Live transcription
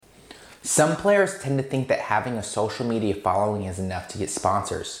Some players tend to think that having a social media following is enough to get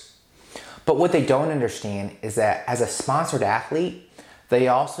sponsors. But what they don't understand is that as a sponsored athlete, they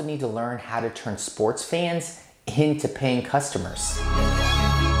also need to learn how to turn sports fans into paying customers.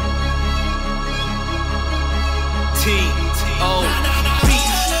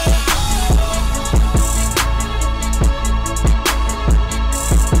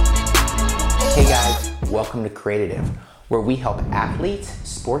 Hey guys, welcome to Creative, where we help athletes,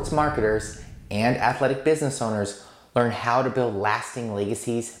 sports marketers, and athletic business owners learn how to build lasting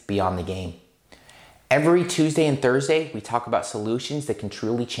legacies beyond the game. Every Tuesday and Thursday, we talk about solutions that can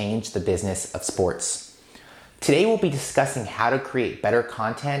truly change the business of sports. Today, we'll be discussing how to create better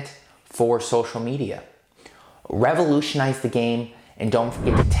content for social media. Revolutionize the game, and don't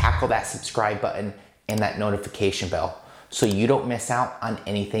forget to tackle that subscribe button and that notification bell so you don't miss out on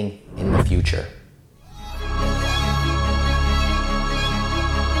anything in the future.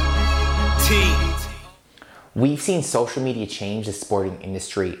 We've seen social media change the sporting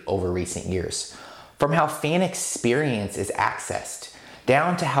industry over recent years, from how fan experience is accessed,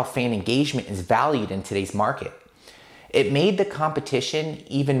 down to how fan engagement is valued in today's market. It made the competition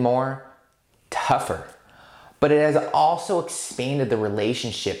even more tougher, but it has also expanded the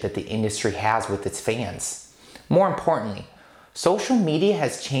relationship that the industry has with its fans. More importantly, social media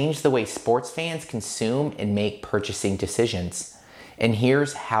has changed the way sports fans consume and make purchasing decisions. And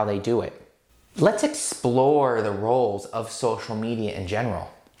here's how they do it. Let's explore the roles of social media in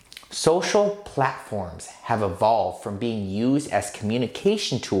general. Social platforms have evolved from being used as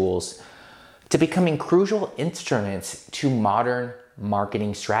communication tools to becoming crucial instruments to modern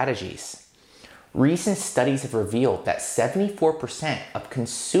marketing strategies. Recent studies have revealed that 74% of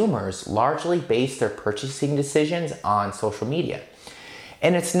consumers largely base their purchasing decisions on social media.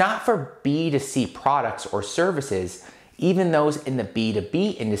 And it's not for B2C products or services. Even those in the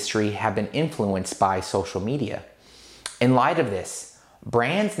B2B industry have been influenced by social media. In light of this,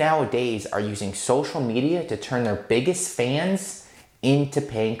 brands nowadays are using social media to turn their biggest fans into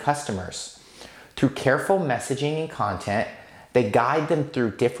paying customers. Through careful messaging and content, they guide them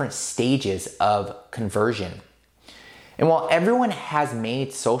through different stages of conversion. And while everyone has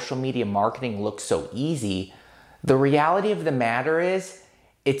made social media marketing look so easy, the reality of the matter is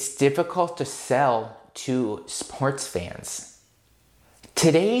it's difficult to sell to sports fans.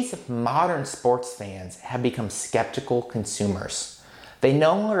 Today's modern sports fans have become skeptical consumers. They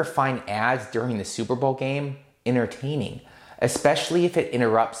no longer find ads during the Super Bowl game entertaining, especially if it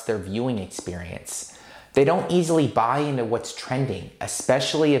interrupts their viewing experience. They don't easily buy into what's trending,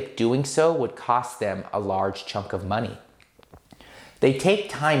 especially if doing so would cost them a large chunk of money. They take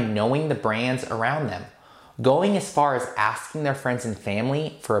time knowing the brands around them, going as far as asking their friends and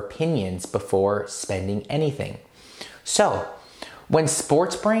family for opinions before spending anything. So, when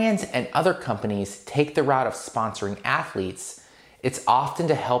sports brands and other companies take the route of sponsoring athletes, it's often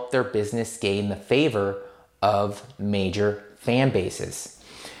to help their business gain the favor of major fan bases.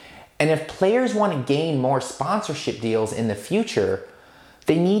 And if players want to gain more sponsorship deals in the future,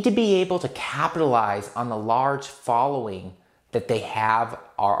 they need to be able to capitalize on the large following that they have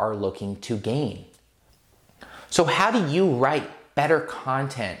or are looking to gain. So how do you write better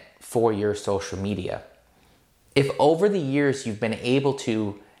content for your social media? If over the years you've been able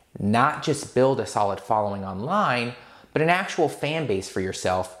to not just build a solid following online, but an actual fan base for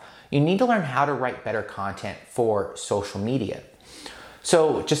yourself, you need to learn how to write better content for social media.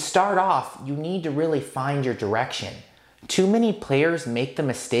 So to start off, you need to really find your direction. Too many players make the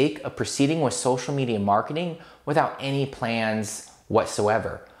mistake of proceeding with social media marketing without any plans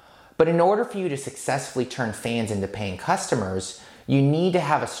whatsoever. But in order for you to successfully turn fans into paying customers, you need to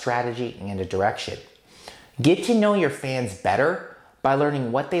have a strategy and a direction. Get to know your fans better by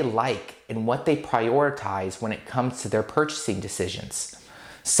learning what they like and what they prioritize when it comes to their purchasing decisions.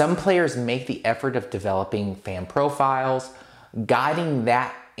 Some players make the effort of developing fan profiles. Guiding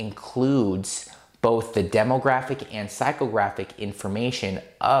that includes both the demographic and psychographic information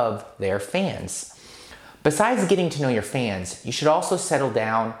of their fans. Besides getting to know your fans, you should also settle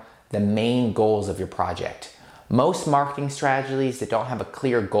down the main goals of your project. Most marketing strategies that don't have a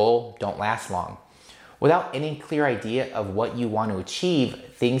clear goal don't last long. Without any clear idea of what you want to achieve,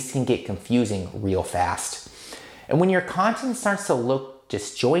 things can get confusing real fast. And when your content starts to look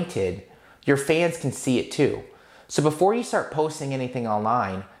disjointed, your fans can see it too. So before you start posting anything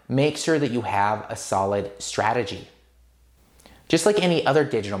online, make sure that you have a solid strategy. Just like any other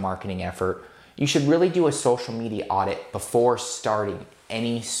digital marketing effort, you should really do a social media audit before starting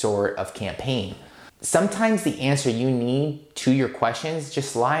any sort of campaign. Sometimes the answer you need to your questions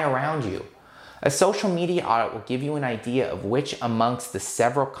just lie around you. A social media audit will give you an idea of which amongst the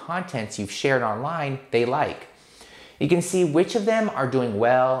several contents you've shared online they like. You can see which of them are doing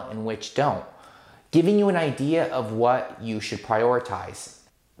well and which don't, giving you an idea of what you should prioritize.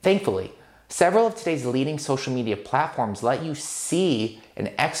 Thankfully, several of today's leading social media platforms let you see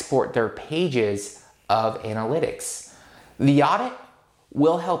and export their pages of analytics. The audit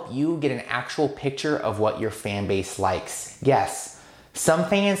will help you get an actual picture of what your fan base likes. Yes, some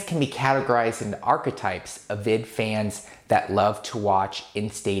fans can be categorized into archetypes: avid fans that love to watch in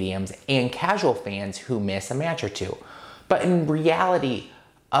stadiums and casual fans who miss a match or two. But in reality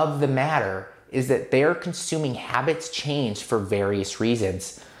of the matter is that their consuming habits change for various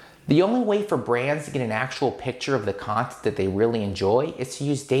reasons. The only way for brands to get an actual picture of the content that they really enjoy is to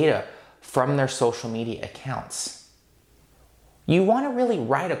use data from their social media accounts. You want to really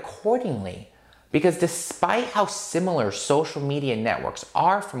write accordingly, because despite how similar social media networks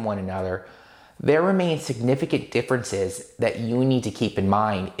are from one another, there remain significant differences that you need to keep in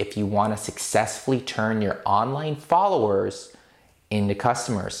mind if you want to successfully turn your online followers into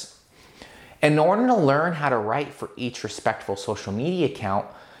customers. In order to learn how to write for each respectful social media account,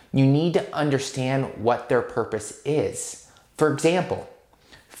 you need to understand what their purpose is. For example,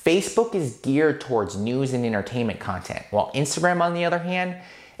 Facebook is geared towards news and entertainment content, while Instagram, on the other hand,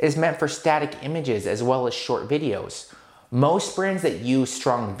 is meant for static images as well as short videos. Most brands that use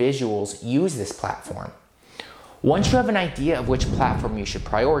strong visuals use this platform. Once you have an idea of which platform you should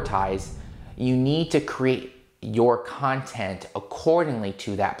prioritize, you need to create your content accordingly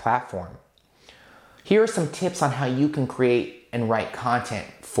to that platform. Here are some tips on how you can create and write content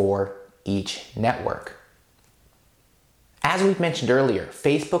for each network. As we've mentioned earlier,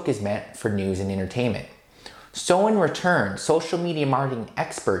 Facebook is meant for news and entertainment. So in return, social media marketing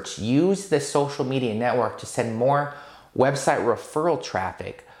experts use this social media network to send more website referral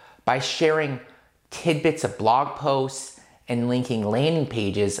traffic by sharing tidbits of blog posts and linking landing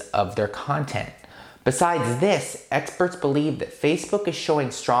pages of their content. Besides this, experts believe that Facebook is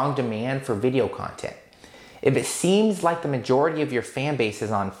showing strong demand for video content. If it seems like the majority of your fan base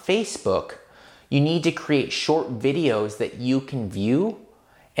is on Facebook, you need to create short videos that you can view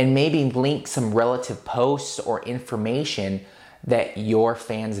and maybe link some relative posts or information that your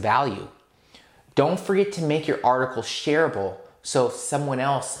fans value. Don't forget to make your article shareable so someone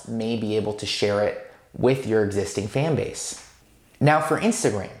else may be able to share it with your existing fan base. Now for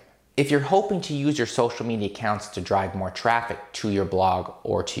Instagram, if you're hoping to use your social media accounts to drive more traffic to your blog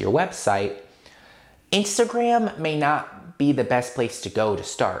or to your website, Instagram may not be the best place to go to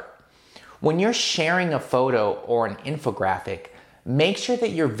start. When you're sharing a photo or an infographic, make sure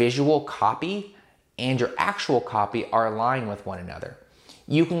that your visual copy and your actual copy are aligned with one another.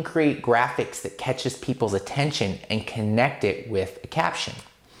 You can create graphics that catches people's attention and connect it with a caption.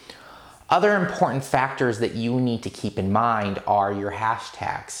 Other important factors that you need to keep in mind are your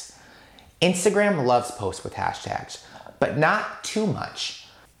hashtags. Instagram loves posts with hashtags, but not too much.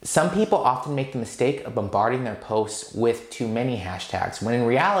 Some people often make the mistake of bombarding their posts with too many hashtags, when in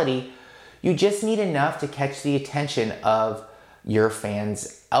reality, you just need enough to catch the attention of your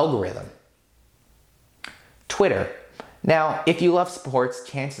fans' algorithm. Twitter. Now, if you love sports,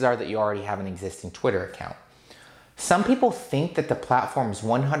 chances are that you already have an existing Twitter account. Some people think that the platform's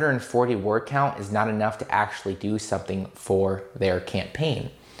 140 word count is not enough to actually do something for their campaign,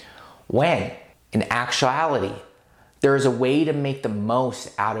 when, in actuality, there is a way to make the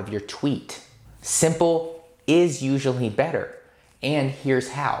most out of your tweet. Simple is usually better, and here's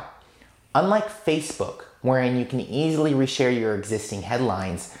how. Unlike Facebook, wherein you can easily reshare your existing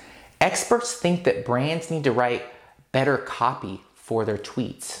headlines, experts think that brands need to write better copy for their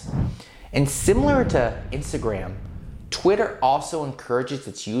tweets. And similar to Instagram, Twitter also encourages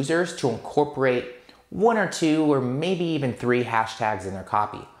its users to incorporate 1 or 2 or maybe even 3 hashtags in their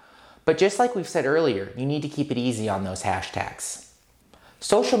copy. But just like we've said earlier, you need to keep it easy on those hashtags.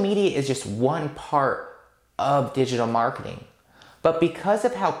 Social media is just one part of digital marketing. But because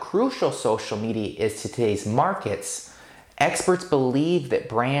of how crucial social media is to today's markets, experts believe that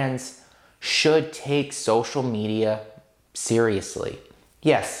brands should take social media seriously.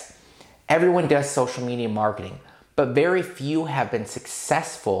 Yes, everyone does social media marketing, but very few have been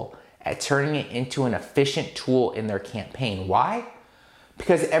successful at turning it into an efficient tool in their campaign. Why?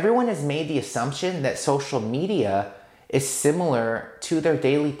 Because everyone has made the assumption that social media is similar to their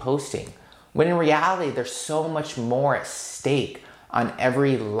daily posting, when in reality, there's so much more at stake on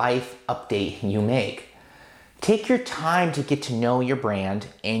every life update you make. Take your time to get to know your brand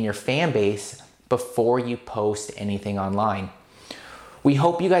and your fan base before you post anything online. We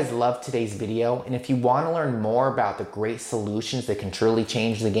hope you guys loved today's video, and if you want to learn more about the great solutions that can truly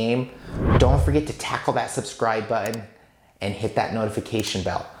change the game, don't don't forget to tackle that subscribe button and hit that notification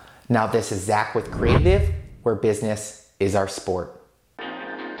bell. Now, this is Zach with Creative, where business is our sport.